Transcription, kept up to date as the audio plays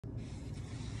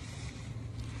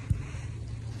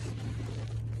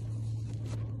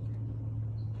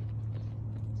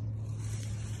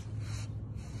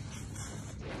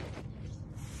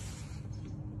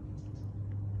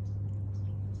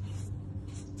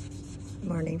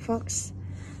Morning, folks.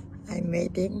 I'm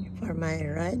waiting for my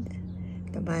ride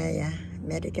to my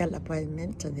medical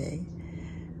appointment today,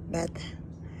 but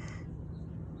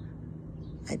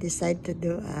I decided to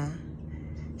do a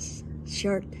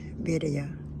short video.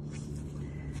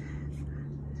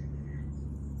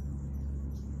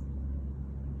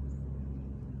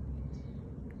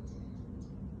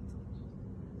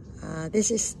 This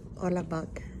is all about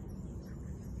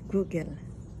Google.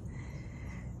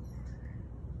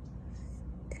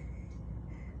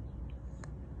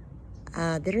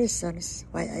 The reasons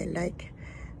why I like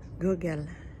Google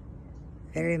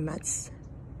very much,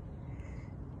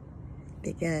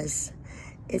 because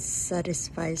it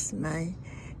satisfies my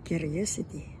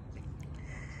curiosity.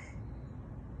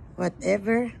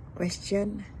 Whatever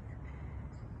question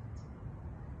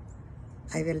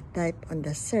I will type on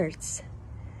the search,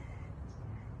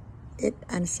 it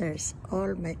answers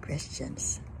all my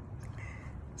questions.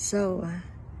 So,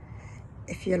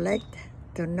 if you like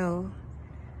to know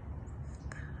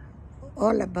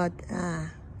all about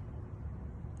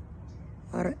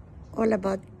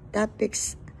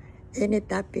topics, any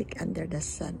topic under the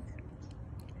sun,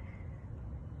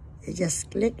 you just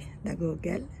click the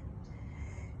Google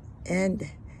and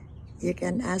you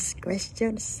can ask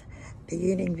questions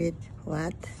beginning with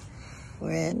what,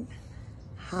 when,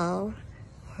 how,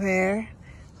 where,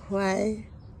 why,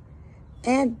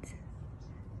 and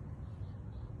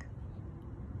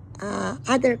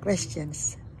other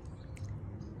questions.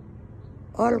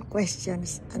 All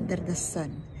questions under the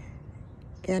sun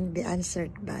can be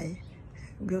answered by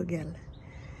Google.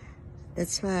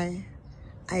 That's why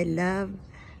I love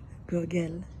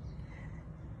Google.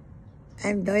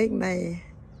 I'm doing my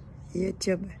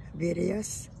YouTube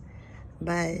videos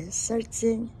by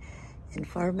searching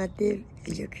informative,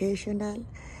 educational,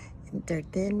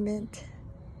 entertainment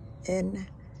in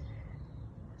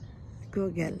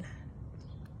Google.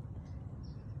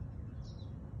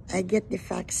 I get the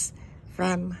facts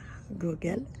from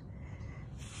Google.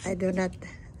 I do not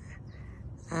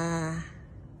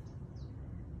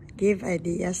give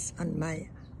ideas on my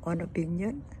own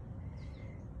opinion.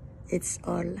 It's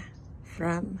all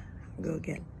from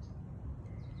Google.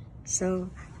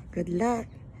 So, good luck,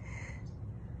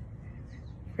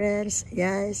 friends,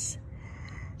 guys.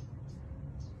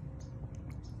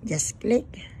 Just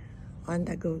click on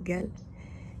the Google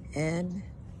and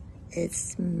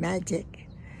it's magic.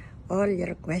 All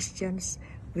your questions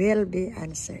will be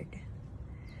answered.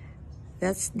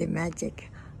 That's the magic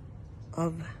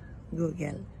of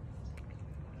Google.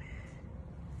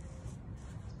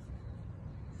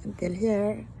 Until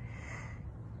here,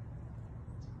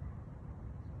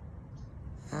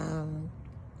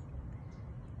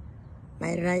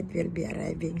 my ride will be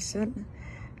arriving soon,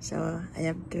 so I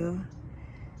have to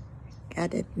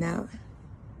cut it now.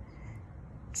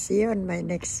 See you on my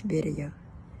next video.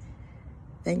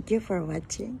 Thank you for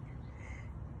watching.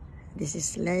 This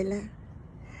is Layla,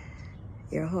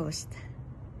 your host.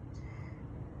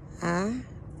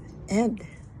 And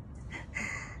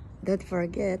don't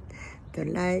forget to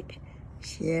like,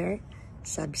 share,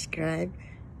 subscribe,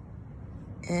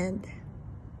 and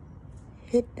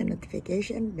hit the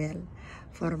notification bell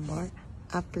for more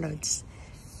uploads.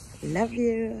 Love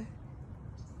you.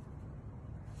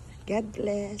 God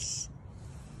bless.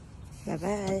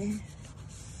 Bye-bye.